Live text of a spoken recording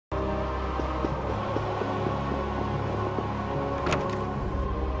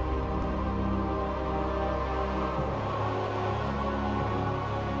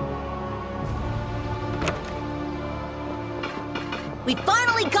We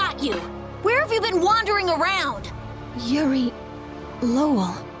finally got you! Where have you been wandering around? Yuri...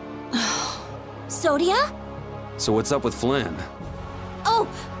 Lowell... Sodia? So what's up with Flynn? Oh,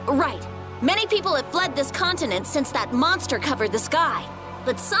 right. Many people have fled this continent since that monster covered the sky.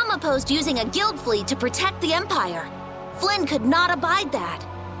 But some opposed using a guild fleet to protect the Empire. Flynn could not abide that.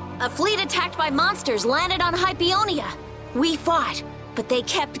 A fleet attacked by monsters landed on Hypeonia. We fought, but they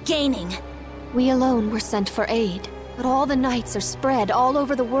kept gaining. We alone were sent for aid, but all the knights are spread all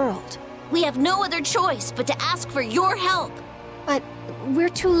over the world. We have no other choice but to ask for your help. But we're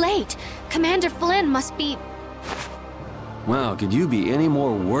too late. Commander Flynn must be... Wow, could you be any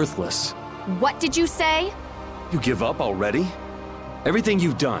more worthless? What did you say? You give up already? Everything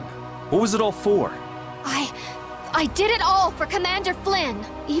you've done, what was it all for? I did it all for Commander Flynn.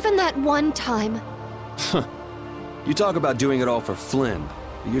 Even that one time. You talk about doing it all for Flynn,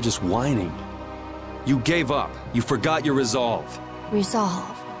 but you're just whining. You gave up. You forgot your resolve.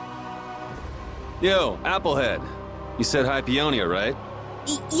 Resolve. Yo, Applehead. You said Hypeonia, right?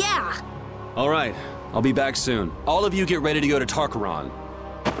 Yeah. All right, I'll be back soon. All of you get ready to go to Tarkaron.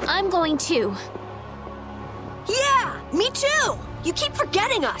 I'm going too. Yeah, me too! You keep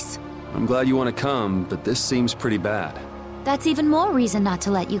forgetting us! I'm glad you want to come, but this seems pretty bad. That's even more reason not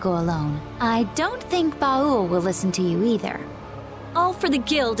to let you go alone. I don't think Baul will listen to you either. All for the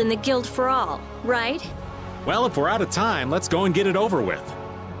guild and the guild for all, right? Well, if we're out of time, let's go and get it over with.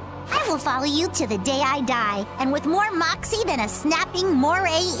 I will follow you to the day I die, and with more moxie than a snapping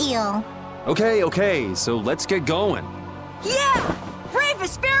moray eel. Okay, so let's get going. Yeah! Brave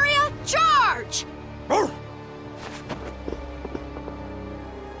Vesperia, charge!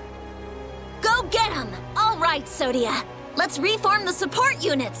 Go get him! All right, Sodia. Let's reform the support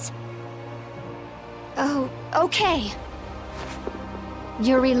units. Oh, okay.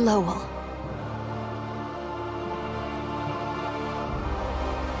 Yuri Lowell.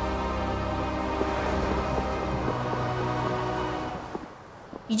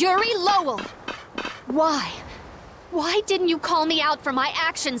 Yuri Lowell! Why? Why didn't you call me out for my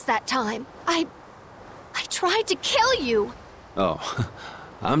actions that time? I tried to kill you! Oh,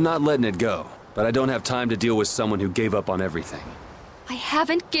 I'm not letting it go, but I don't have time to deal with someone who gave up on everything. I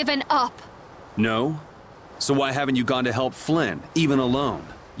haven't given up. No? So why haven't you gone to help Flynn, even alone?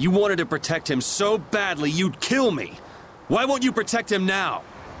 You wanted to protect him so badly you'd kill me. Why won't you protect him now?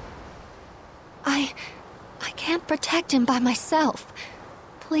 I can't protect him by myself.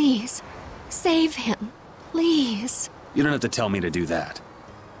 Please, save him. Please. You don't have to tell me to do that.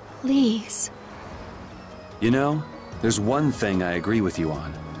 Please. You know, there's one thing I agree with you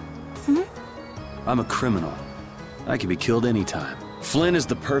on. I'm a criminal. I can be killed anytime. Flynn is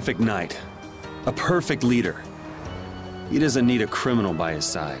the perfect knight. A perfect leader. He doesn't need a criminal by his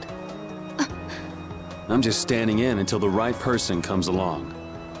side. I'm just standing in until the right person comes along.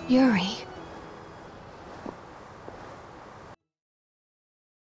 Yuri.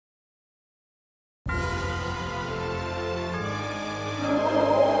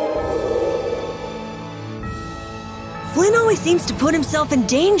 Flynn always seems to put himself in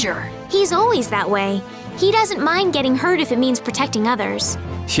danger. He's always that way. He doesn't mind getting hurt if it means protecting others.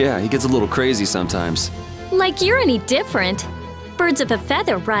 Yeah, he gets a little crazy sometimes. Like you're any different. Birds of a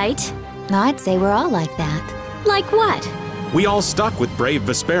feather, right? I'd say we're all like that. Like what? We all stuck with brave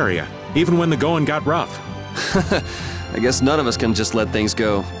Vesperia, even when the going got rough. I guess none of us can just let things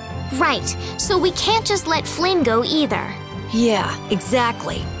go. Right, so we can't just let Flynn go either. Yeah,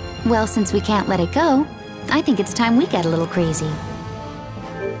 exactly. Well, since we can't let it go, I think it's time we get a little crazy.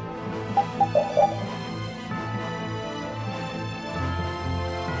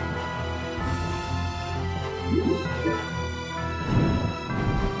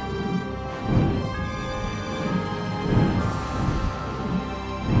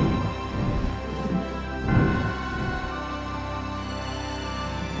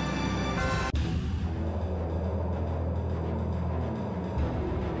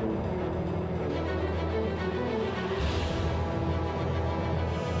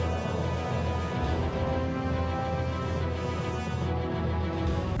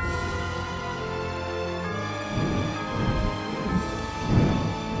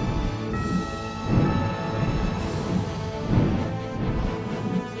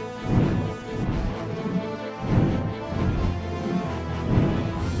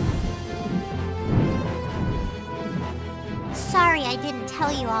 Sorry I didn't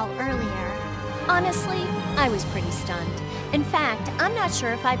tell you all earlier. Honestly, I was pretty stunned. In fact, I'm not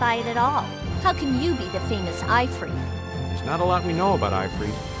sure if I buy it at all. How can you be the famous Ifrit? There's not a lot we know about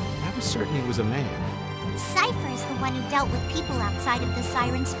Ifrit. I was certain he was a man. Cypher is the one who dealt with people outside of the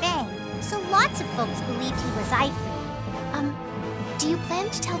Siren's Fang, so lots of folks believed he was Ifrit. Do you plan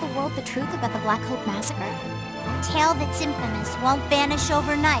to tell the world the truth about the Black Hope Massacre? A tale that's infamous won't vanish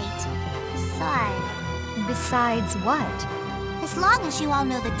overnight. Besides what? As long as you all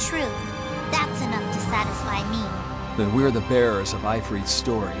know the truth, that's enough to satisfy me. Then we're the bearers of Ifrit's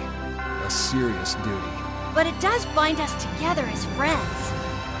story. A serious duty. But it does bind us together as friends.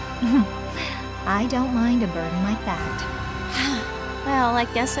 I don't mind a burden like that. Well, I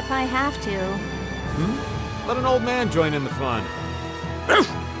guess if I have to. Let an old man join in the fun.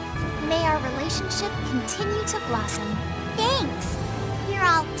 May our relationship continue to blossom. Thanks! You're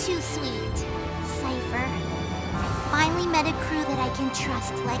all too sweet. Cypher, I finally met a crew that I can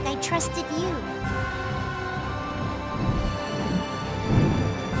trust like I trusted you.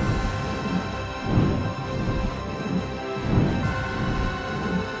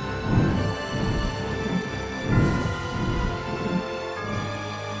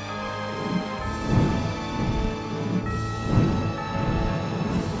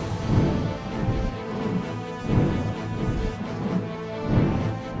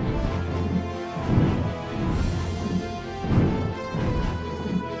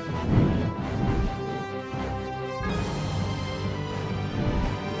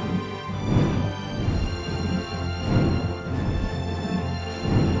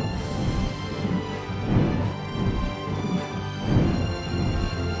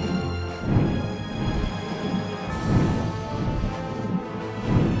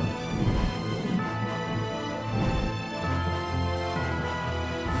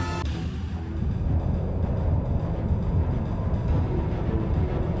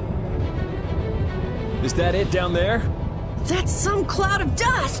 Is that it down there? That's some cloud of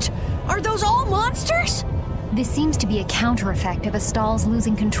dust! Are those all monsters? This seems to be a counter-effect of Astal's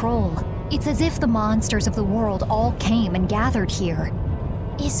losing control. It's as if the monsters of the world all came and gathered here.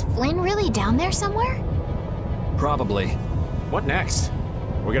 Is Flynn really down there somewhere? Probably. What next?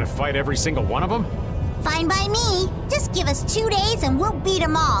 We're gonna fight every single one of them? Fine by me. Just give us 2 days and we'll beat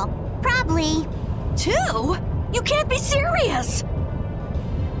them all. Probably. 2? You can't be serious!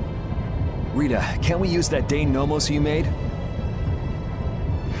 Rita, can't we use that Dane Nomos you made?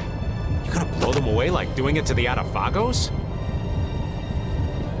 You gonna blow them away like doing it to the Atafagos?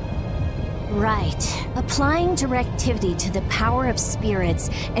 Right. Applying directivity to the power of spirits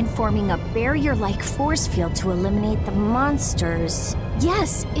and forming a barrier-like force field to eliminate the monsters.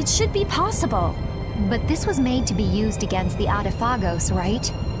 Yes, it should be possible. But this was made to be used against the Atafagos, right?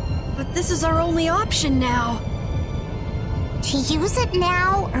 But this is our only option now. To use it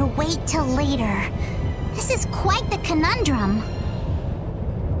now or wait till later? This is quite the conundrum.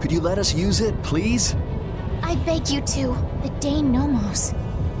 Could you let us use it, please? I beg you to. The Dane Nomos.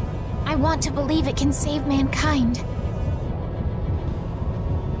 I want to believe it can save mankind.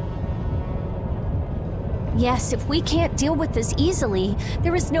 Yes, if we can't deal with this easily,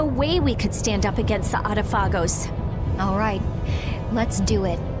 there is no way we could stand up against the Atafagos. All right, let's do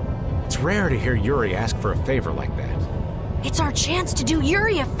it. It's rare to hear Yuri ask for a favor like that. It's our chance to do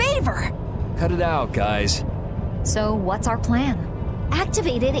Yuri a favor! Cut it out, guys. So what's our plan?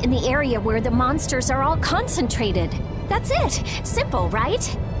 Activate it in the area where the monsters are all concentrated. That's it. Simple,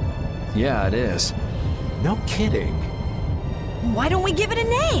 right? Yeah, it is. No kidding. Why don't we give it a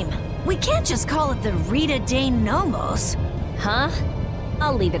name? We can't just call it the Rita Dane Nomos. Huh?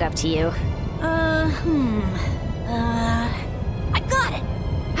 I'll leave it up to you. I got it!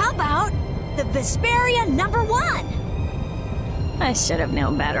 How about the Vesperia #1? I should have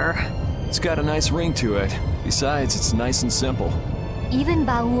known better. It's got a nice ring to it. Besides, it's nice and simple. Even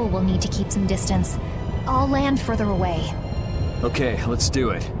Baul will need to keep some distance. I'll land further away. Okay, let's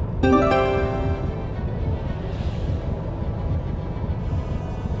do it.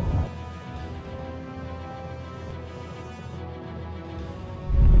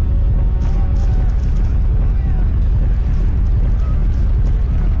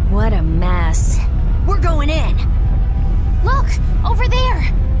 What a mess. We're going in! Look! Over there!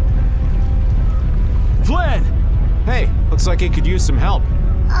 Flynn! Hey, looks like it could use some help.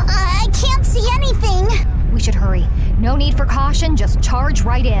 I can't see anything. We should hurry. No need for caution, just charge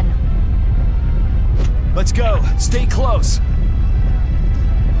right in. Let's go. Stay close.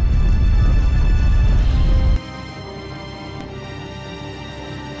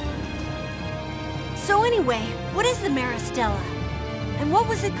 So anyway, what is the Maristella? And what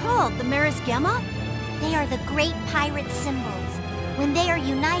was it called? The Maris Gemma? They are the great pirate symbols. When they are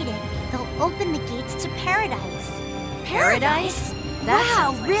united, they'll open the gates to paradise. Paradise? That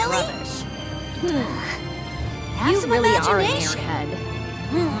Wow, sounds like really? rubbish. Have You some really are an imagination.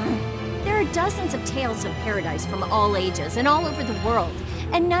 airhead. There are dozens of tales of paradise from all ages and all over the world,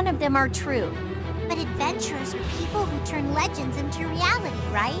 and none of them are true. But adventurers are people who turn legends into reality,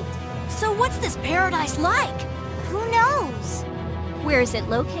 right? So what's this paradise like? Who knows? Where is it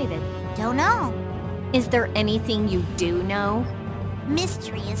located? Don't know. Is there anything you do know?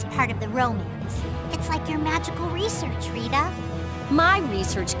 Mystery is part of the romance. It's like your magical research, Rita. My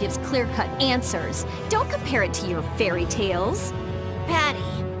research gives clear-cut answers. Don't compare it to your fairy tales. Patty,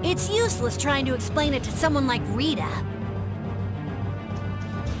 it's useless trying to explain it to someone like Rita.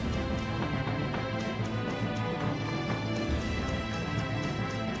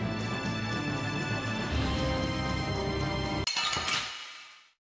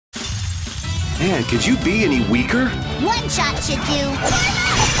 Man, could you be any weaker? One shot should do.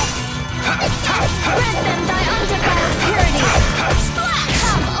 Grant them thy undefiled purity! Splash!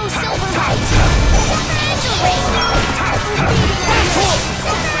 Come, O silver light! Angel ring!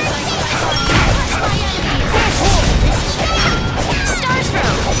 Stars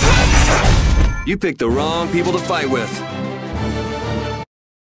throw! You picked the wrong people to fight with.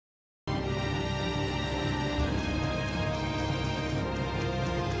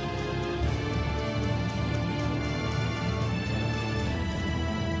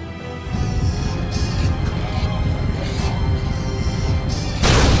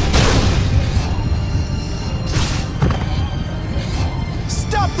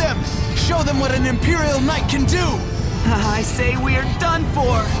 Show them what an Imperial Knight can do! I say we are done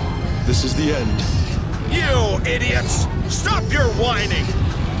for! This is the end. You idiots! Stop your whining!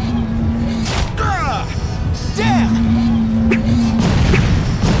 Damn!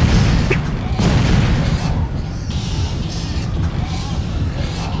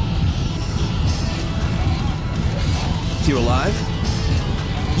 You alive?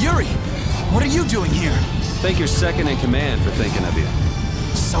 Yuri! What are you doing here? Thank your second in command for thinking of you.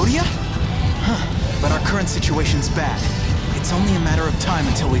 Sodia? Huh. But our current situation's bad. It's only a matter of time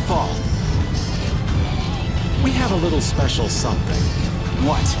until we fall. We have a little special something.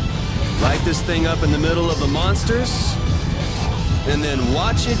 What? Light this thing up in the middle of the monsters, and then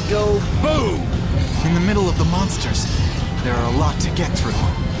watch it go boom! In the middle of the monsters, there are a lot to get through.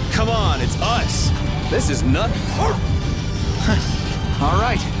 Come on, it's us! This is nut. All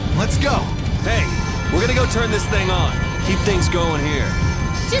right, let's go. Hey, we're gonna go turn this thing on. Keep things going here.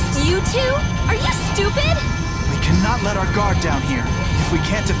 Just you two? Are you stupid? We cannot let our guard down here. If we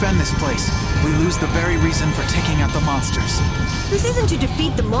can't defend this place, we lose the very reason for taking out the monsters. This isn't to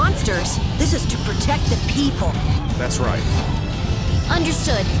defeat the monsters. This is to protect the people. That's right.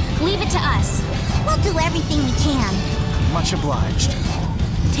 Understood. Leave it to us. We'll do everything we can. Much obliged.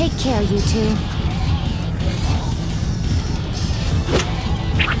 Take care, you two.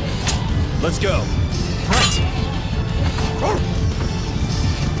 Let's go. Right.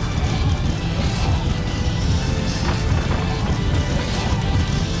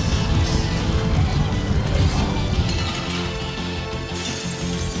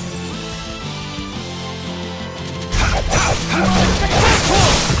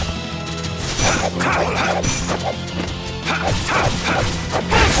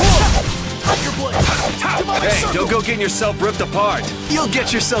 Hey, don't go getting yourself ripped apart. You'll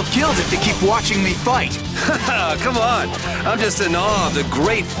get yourself killed if you keep watching me fight. Come on. I'm just in awe of the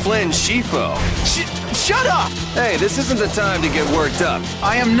great Flynn Shifo. Shut up! Hey, this isn't the time to get worked up.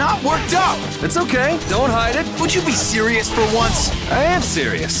 I am not worked up! It's okay. Don't hide it. Would you be serious for once? I am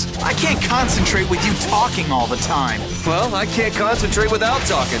serious. I can't concentrate with you talking all the time. Well, I can't concentrate without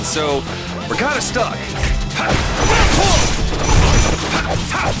talking, so we're kind of stuck.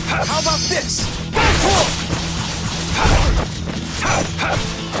 How about this?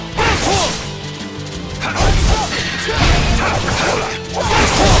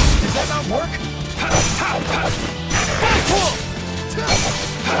 Does that not work?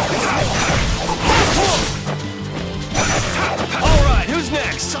 All right, who's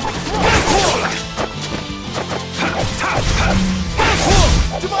next?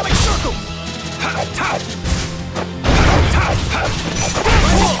 Demonic circle!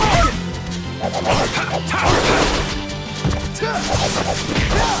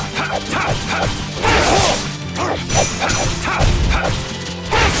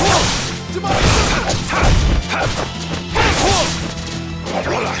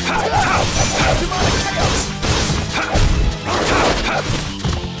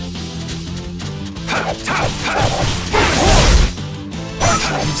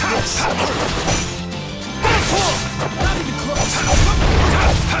 Not even close!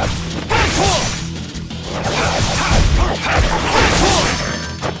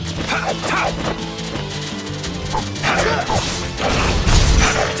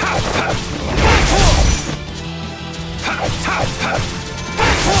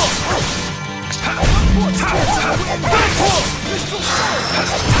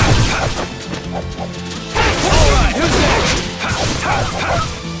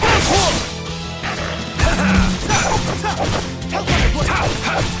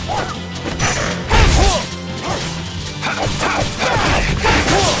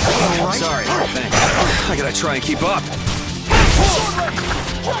 I gotta try and keep up.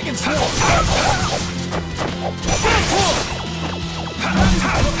 Dragon Sword!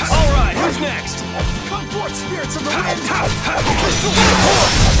 All right, who's next? Come forth, spirits of the wind!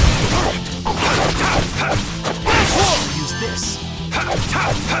 Use this.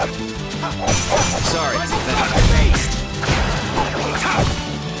 Sorry.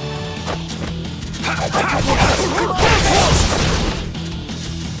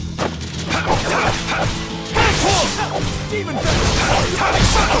 Demon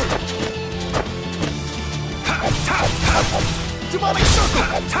Demonic circle!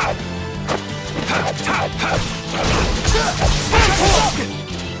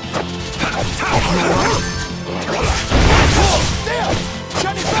 Damn!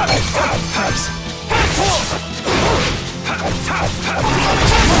 Shiny Thanks.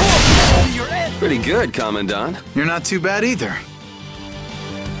 Pretty good, Commandant. You're not too bad either.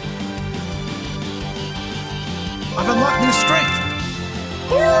 I've unlocked new strength.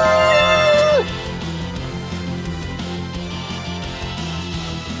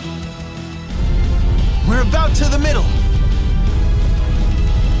 We're about to the middle.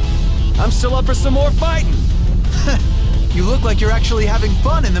 I'm still up for some more fighting. You look like you're actually having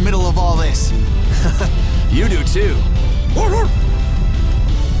fun in the middle of all this. You do too.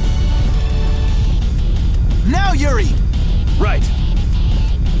 Now, Yuri! Right.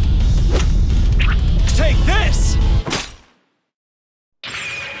 Take this!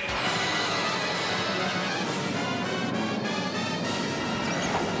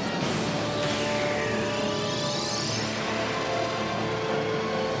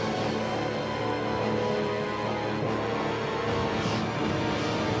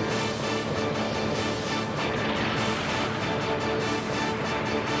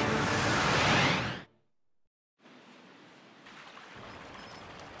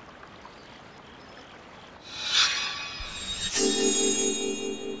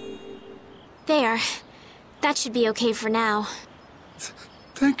 There. That should be okay for now.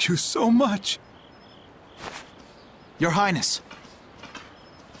 Thank you so much. Your Highness.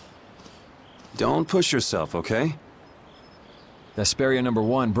 Don't push yourself, okay? Vesperia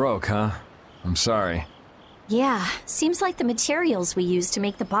 #1 broke, huh? I'm sorry. Yeah, seems like the materials we used to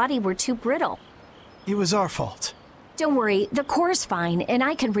make the body were too brittle. It was our fault. Don't worry, the core's fine, and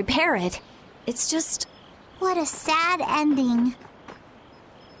I can repair it. It's just... What a sad ending.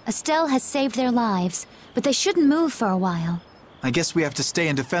 Estelle has saved their lives, but they shouldn't move for a while. I guess we have to stay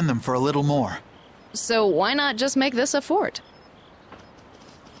and defend them for a little more. So why not just make this a fort?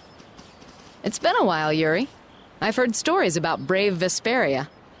 It's been a while, Yuri. I've heard stories about brave Vesperia.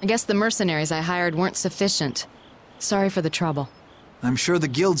 I guess the mercenaries I hired weren't sufficient. Sorry for the trouble. I'm sure the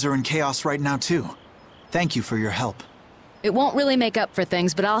guilds are in chaos right now, too. Thank you for your help. It won't really make up for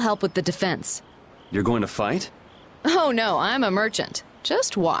things, but I'll help with the defense. You're going to fight? Oh no, I'm a merchant.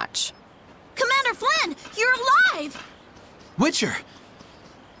 Just watch. Commander Flynn, you're alive! Witcher!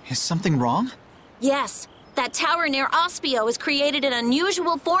 Is something wrong? Yes. That tower near Ospio has created an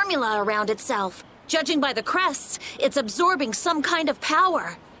unusual formula around itself. Judging by the crests, it's absorbing some kind of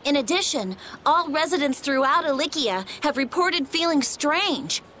power. In addition, all residents throughout Ilikia have reported feeling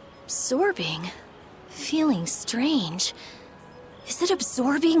strange. Absorbing? Feeling strange? Is it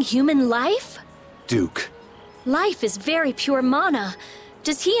absorbing human life? Duke. Life is very pure mana.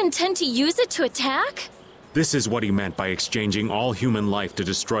 Does he intend to use it to attack? This is what he meant by exchanging all human life to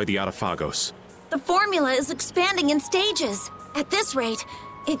destroy the Artifagos. The formula is expanding in stages. At this rate,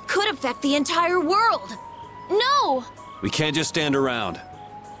 it could affect the entire world. No! We can't just stand around.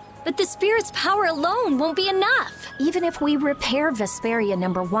 But the spirit's power alone won't be enough. Even if we repair Vesperia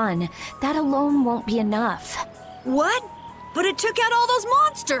 #1, that alone won't be enough. What? But it took out all those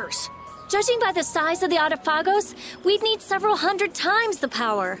monsters! Judging by the size of the Artifagos, we'd need several hundred times the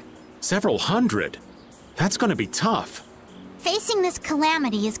power. Several hundred? That's gonna be tough. Facing this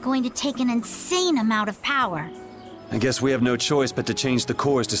calamity is going to take an insane amount of power. I guess we have no choice but to change the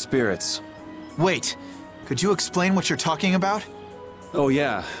cores to spirits. Wait, could you explain what you're talking about? Oh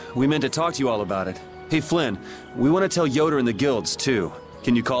yeah, we meant to talk to you all about it. Hey Flynn, we want to tell Yoder and the guilds too.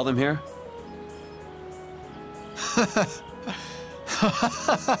 Can you call them here?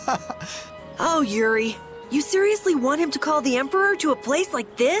 Oh, Yuri. You seriously want him to call the Emperor to a place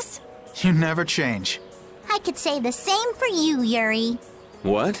like this? You never change. I could say the same for you, Yuri.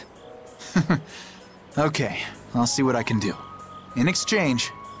 What? Okay, I'll see what I can do. In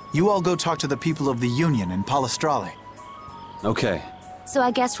exchange, you all go talk to the people of the Union in Palestrale. Okay. So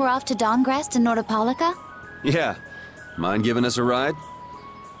I guess we're off to Dawngrest and Nordopolica? Yeah. Mind giving us a ride?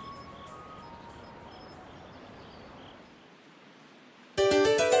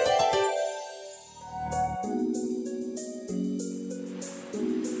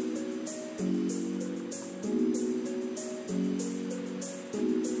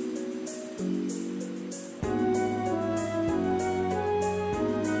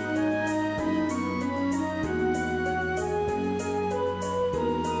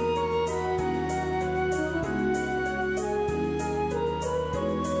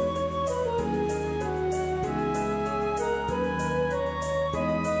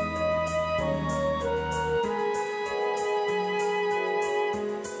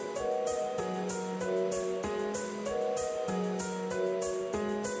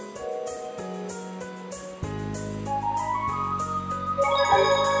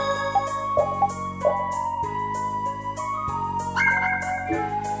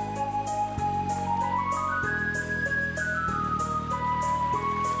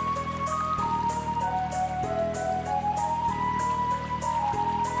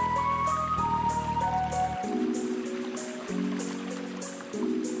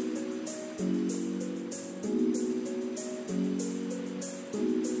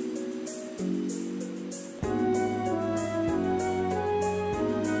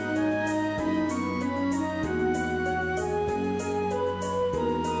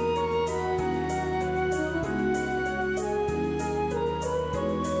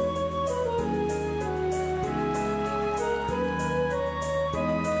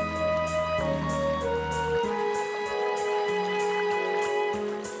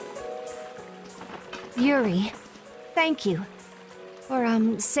 Yuri, thank you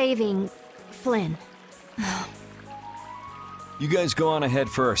for, saving Flynn. You guys go on ahead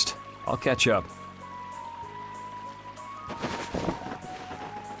first. I'll catch up.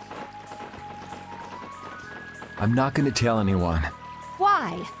 I'm not gonna tell anyone.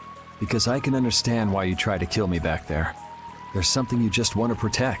 Why? Because I can understand why you tried to kill me back there. There's something you just want to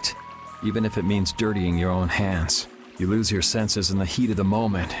protect, even if it means dirtying your own hands. You lose your senses in the heat of the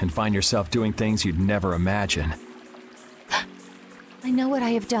moment and find yourself doing things you'd never imagine. I know what I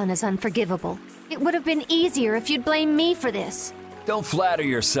have done is unforgivable. It would have been easier if you'd blame me for this. Don't flatter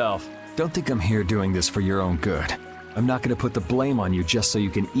yourself. Don't think I'm here doing this for your own good. I'm not gonna put the blame on you just so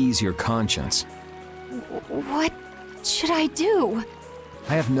you can ease your conscience. What should I do?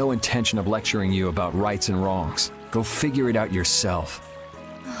 I have no intention of lecturing you about rights and wrongs. Go figure it out yourself.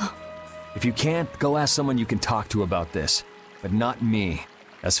 If you can't, go ask someone you can talk to about this. But not me.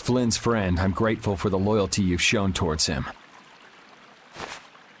 As Flynn's friend, I'm grateful for the loyalty you've shown towards him.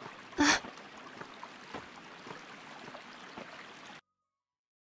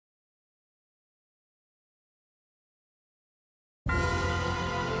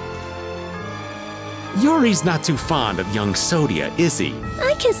 Yuri's not too fond of young Sodia, is he?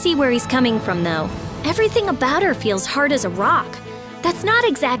 I can see where he's coming from, though. Everything about her feels hard as a rock. That's not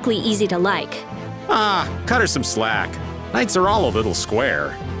exactly easy to like. Ah, cut her some slack. Knights are all a little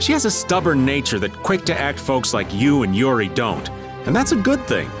square. She has a stubborn nature that quick-to-act folks like you and Yuri don't. And that's a good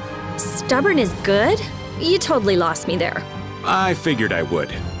thing. Stubborn is good? You totally lost me there. I figured I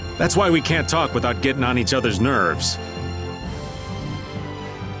would. That's why we can't talk without getting on each other's nerves.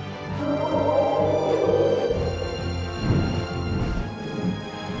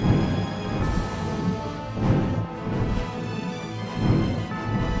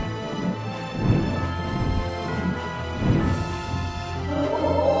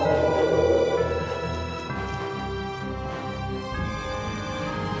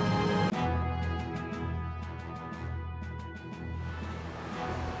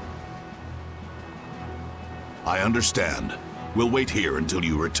 I understand. We'll wait here until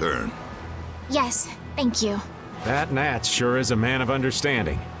you return. Yes, thank you. That Nat sure is a man of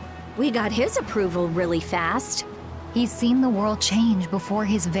understanding. We got his approval really fast. He's seen the world change before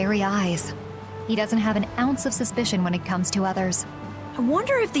his very eyes. He doesn't have an ounce of suspicion when it comes to others. I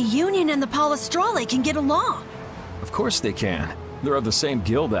wonder if the Union and the Palestrale can get along. Of course they can. They're of the same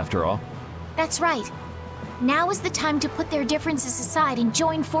guild, after all. That's right. Now is the time to put their differences aside and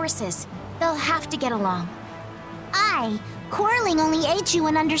join forces. They'll have to get along. Quarreling only aids you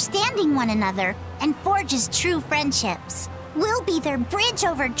in understanding one another and forges true friendships. We'll be their bridge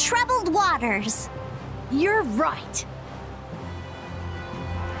over troubled waters. You're right.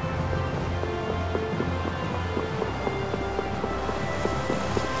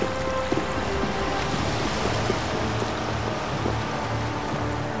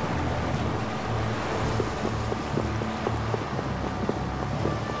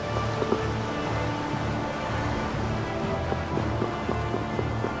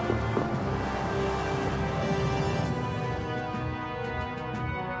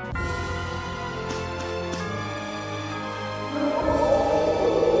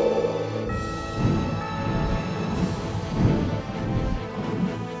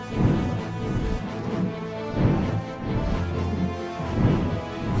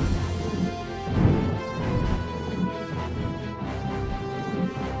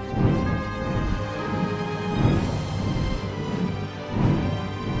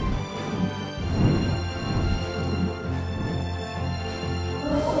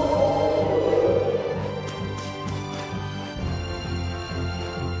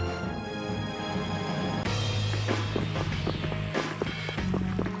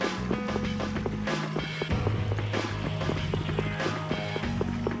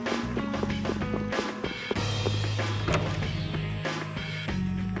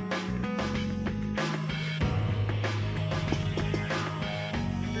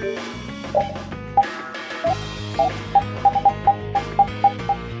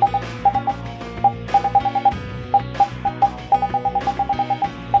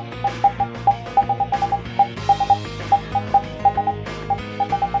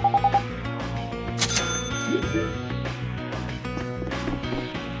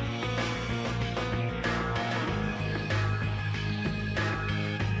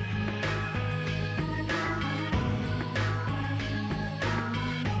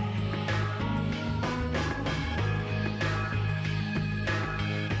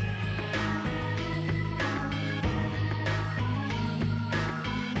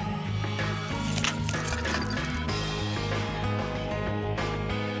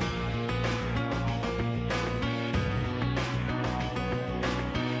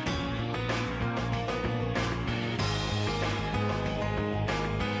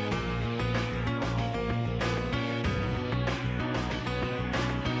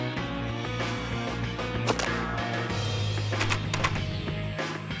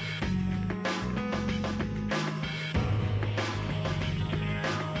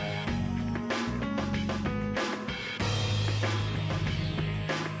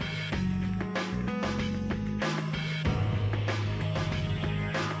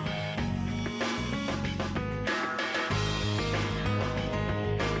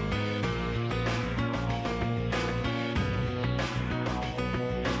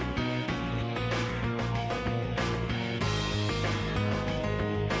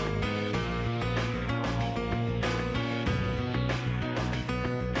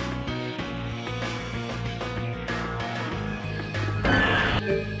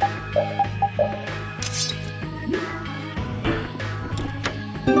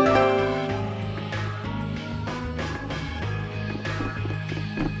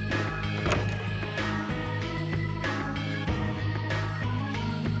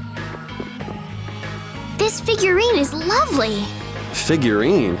 This figurine is lovely.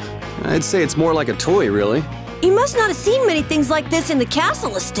 Figurine? I'd say it's more like a toy, really. You must not have seen many things like this in the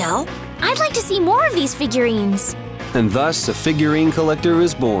castle, Estelle. I'd like to see more of these figurines. And thus, a figurine collector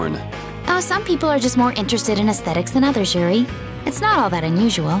is born. Oh, some people are just more interested in aesthetics than others, Yuri. It's not all that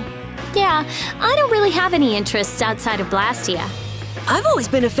unusual. Yeah, I don't really have any interests outside of Blastia. I've always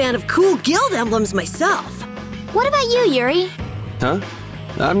been a fan of cool guild emblems myself. What about you, Yuri? Huh?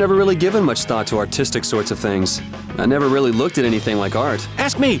 I've never really given much thought to artistic sorts of things. I never really looked at anything like art.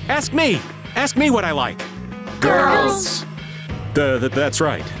 Ask me! Ask me! Ask me what I like! Girls! That's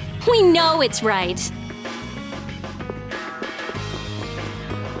right. We know it's right.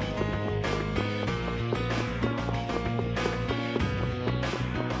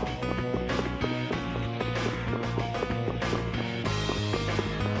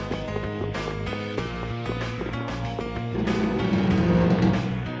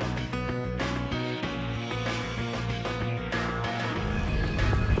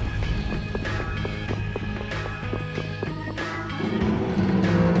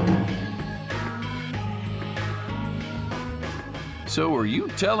 So are you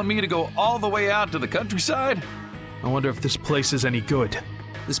telling me to go all the way out to the countryside? I wonder if this place is any good.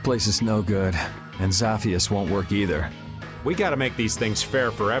 This place is no good, and Zaphius won't work either. We gotta make these things fair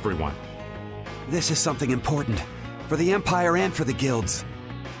for everyone. This is something important. For the Empire and for the guilds.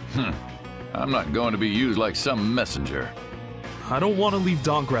 I'm not going to be used like some messenger. I don't want to leave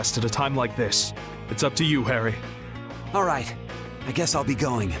Dawngrest at a time like this. It's up to you, Harry. All right. I guess I'll be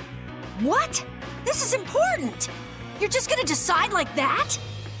going. What? This is important! You're just gonna decide like that?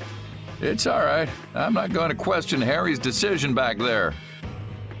 It's all right. I'm not going to question Harry's decision back there.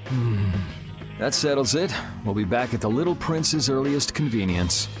 That settles it. We'll be back at the Little Prince's earliest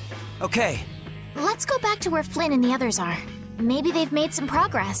convenience. Okay. Let's go back to where Flynn and the others are. Maybe they've made some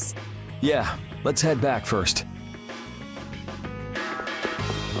progress. Yeah, let's head back first.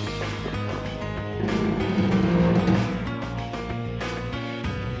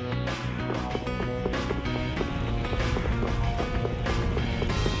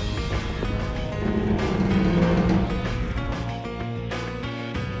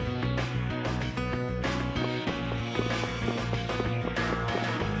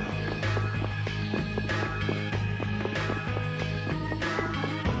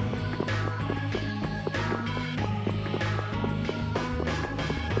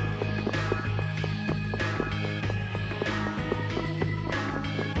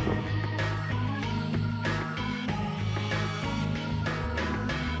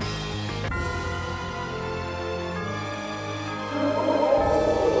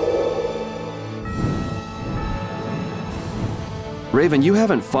 Raven, you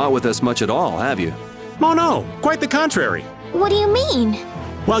haven't fought with us much at all, have you? Oh no, quite the contrary. What do you mean?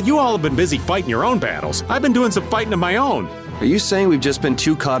 While you all have been busy fighting your own battles, I've been doing some fighting of my own. Are you saying we've just been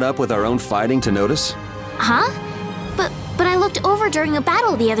too caught up with our own fighting to notice? Huh? But I looked over during a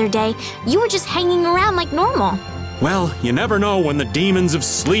battle the other day. You were just hanging around like normal. Well, you never know when the demons of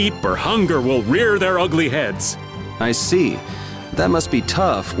sleep or hunger will rear their ugly heads. I see. That must be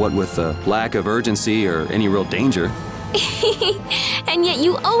tough, what with the lack of urgency or any real danger. And yet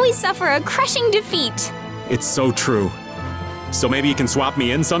you always suffer a crushing defeat. It's so true. So maybe you can swap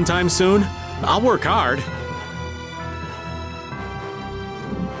me in sometime soon? I'll work hard.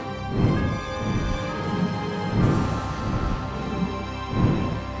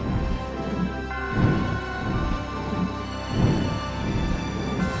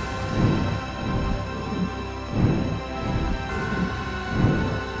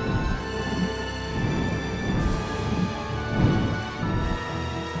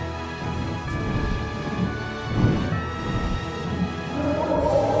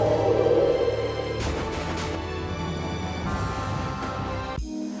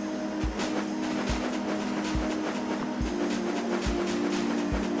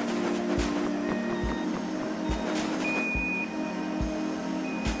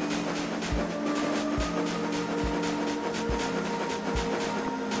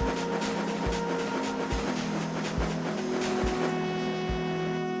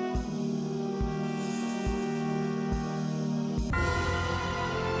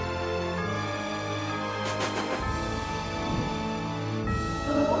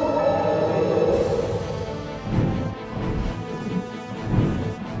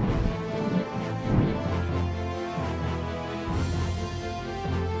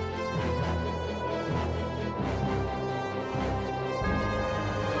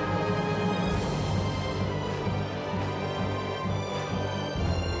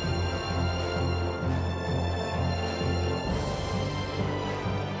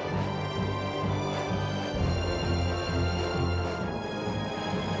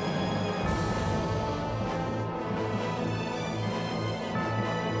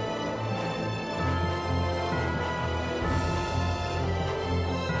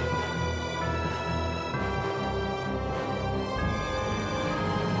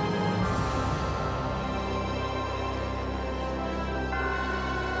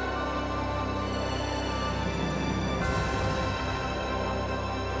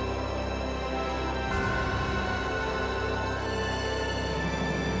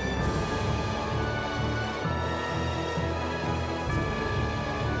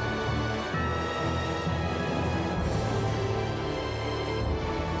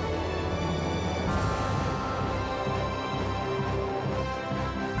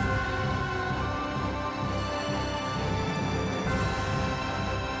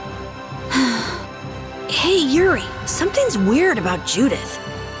 Hey, Yuri, something's weird about Judith.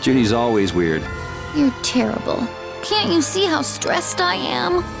 Judy's always weird. You're terrible. Can't you see how stressed I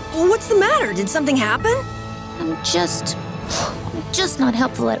am? What's the matter? Did something happen? I'm just not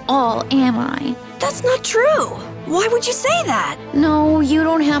helpful at all, am I? That's not true. Why would you say that? No, you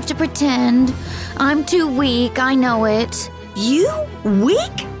don't have to pretend. I'm too weak, I know it. You?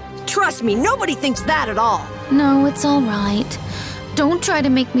 Weak? Trust me, nobody thinks that at all. No, it's all right. Don't try to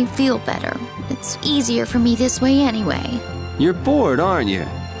make me feel better. It's easier for me this way anyway. You're bored, aren't you?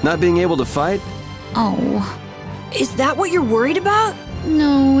 Not being able to fight? Oh. Is that what you're worried about?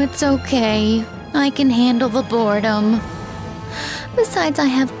 No, it's okay. I can handle the boredom. Besides, I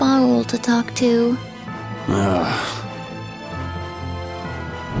have Baul to talk to. Ugh.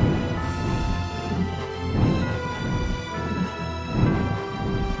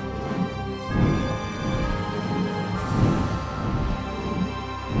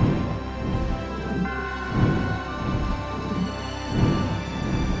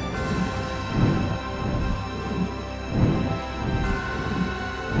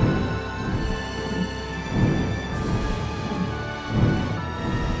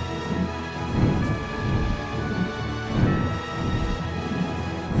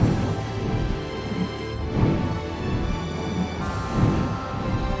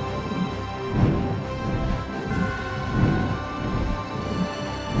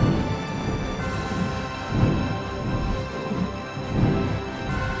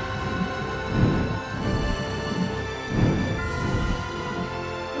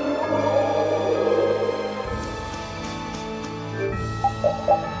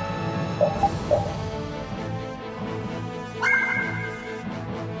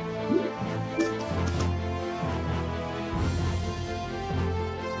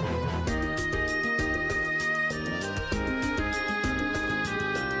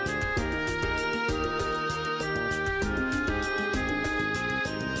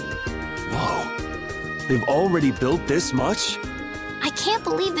 They've already built this much? I can't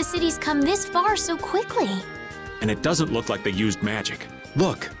believe the city's come this far so quickly. And it doesn't look like they used magic.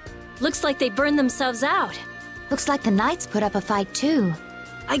 Look. Looks like they burned themselves out. Looks like the Knights put up a fight too.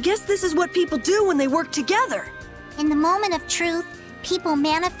 I guess this is what people do when they work together. In the moment of truth, people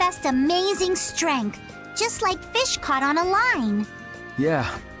manifest amazing strength, just like fish caught on a line.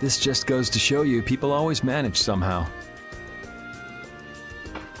 Yeah, this just goes to show you people always manage somehow.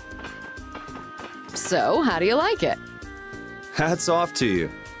 So, how do you like it? Hats off to you.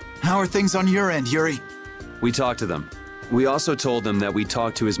 How are things on your end, Yuri? We talked to them. We also told them that we'd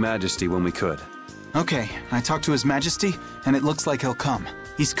talk to His Majesty when we could. Okay, I talked to His Majesty, and it looks like he'll come.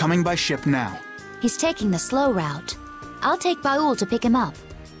 He's coming by ship now. He's taking the slow route. I'll take Baul to pick him up.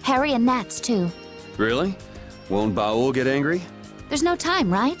 Harry and Nats, too. Really? Won't Baul get angry? There's no time,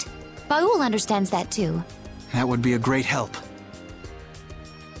 right? Baul understands that, too. That would be a great help.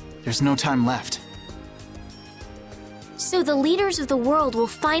 There's no time left. So the leaders of the world will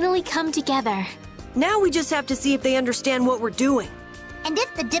finally come together. Now we just have to see if they understand what we're doing. And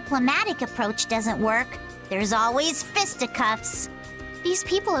if the diplomatic approach doesn't work, there's always fisticuffs. These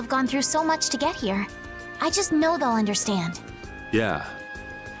people have gone through so much to get here. I just know they'll understand. Yeah.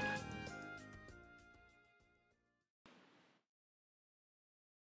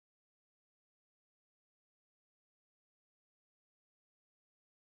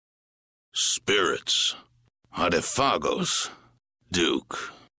 Spirits. Adefagos.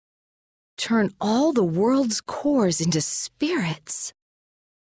 Duke. Turn all the world's cores into spirits.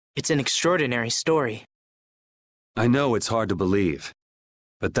 It's an extraordinary story. I know it's hard to believe,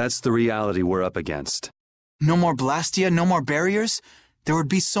 but that's the reality we're up against. No more Blastia, no more barriers? There would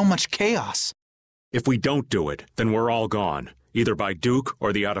be so much chaos. If we don't do it, then we're all gone, either by Duke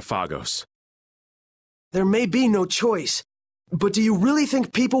or the Adefagos. There may be no choice, but do you really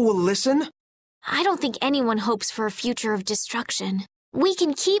think people will listen? I don't think anyone hopes for a future of destruction. We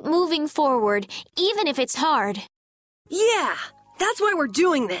can keep moving forward, even if it's hard. Yeah, that's why we're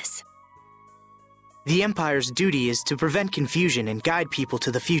doing this. The Empire's duty is to prevent confusion and guide people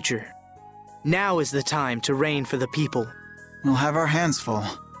to the future. Now is the time to reign for the people. We'll have our hands full.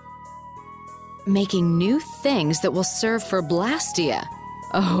 Making new things that will serve for Blastia.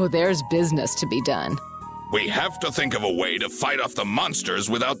 Oh, there's business to be done. We have to think of a way to fight off the monsters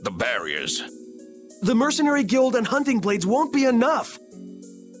without the barriers. The Mercenary Guild and Hunting Blades won't be enough.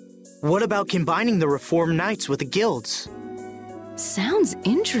 What about combining the Reformed Knights with the guilds? Sounds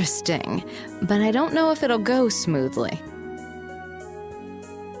interesting, but I don't know if it'll go smoothly.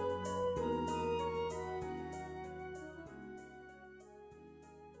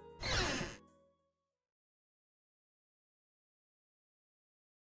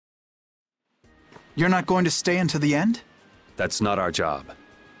 You're not going to stay until the end? That's not our job.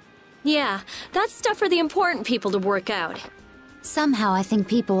 Yeah, that's stuff for the important people to work out. Somehow I think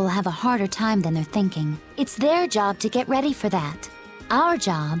people will have a harder time than they're thinking. It's their job to get ready for that. Our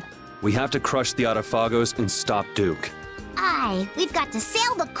job... We have to crush the Autophagos and stop Duke. Aye, we've got to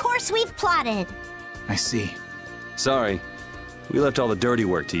sail the course we've plotted. I see. Sorry, we left all the dirty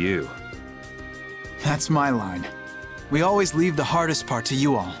work to you. That's my line. We always leave the hardest part to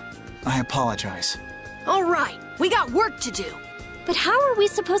you all. I apologize. All right, we got work to do. But how are we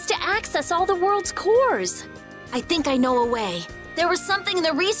supposed to access all the world's cores? I think I know a way. There was something in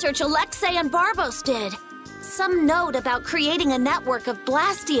the research Alexei and Barbos did. Some note about creating a network of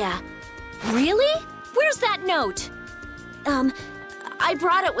Blastia. Really? Where's that note? I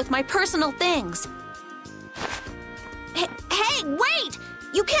brought it with my personal things. Hey, wait!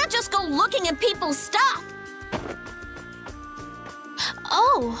 You can't just go looking at people's stuff!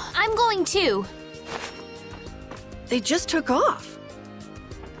 Oh, I'm going too. They just took off.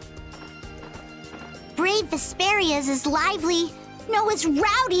 Brave Vesperia's as lively, no, as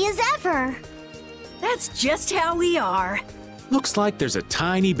rowdy as ever. That's just how we are. Looks like there's a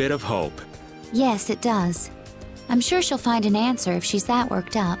tiny bit of hope. Yes, it does. I'm sure she'll find an answer if she's that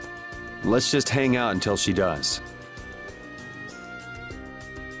worked up. Let's just hang out until she does.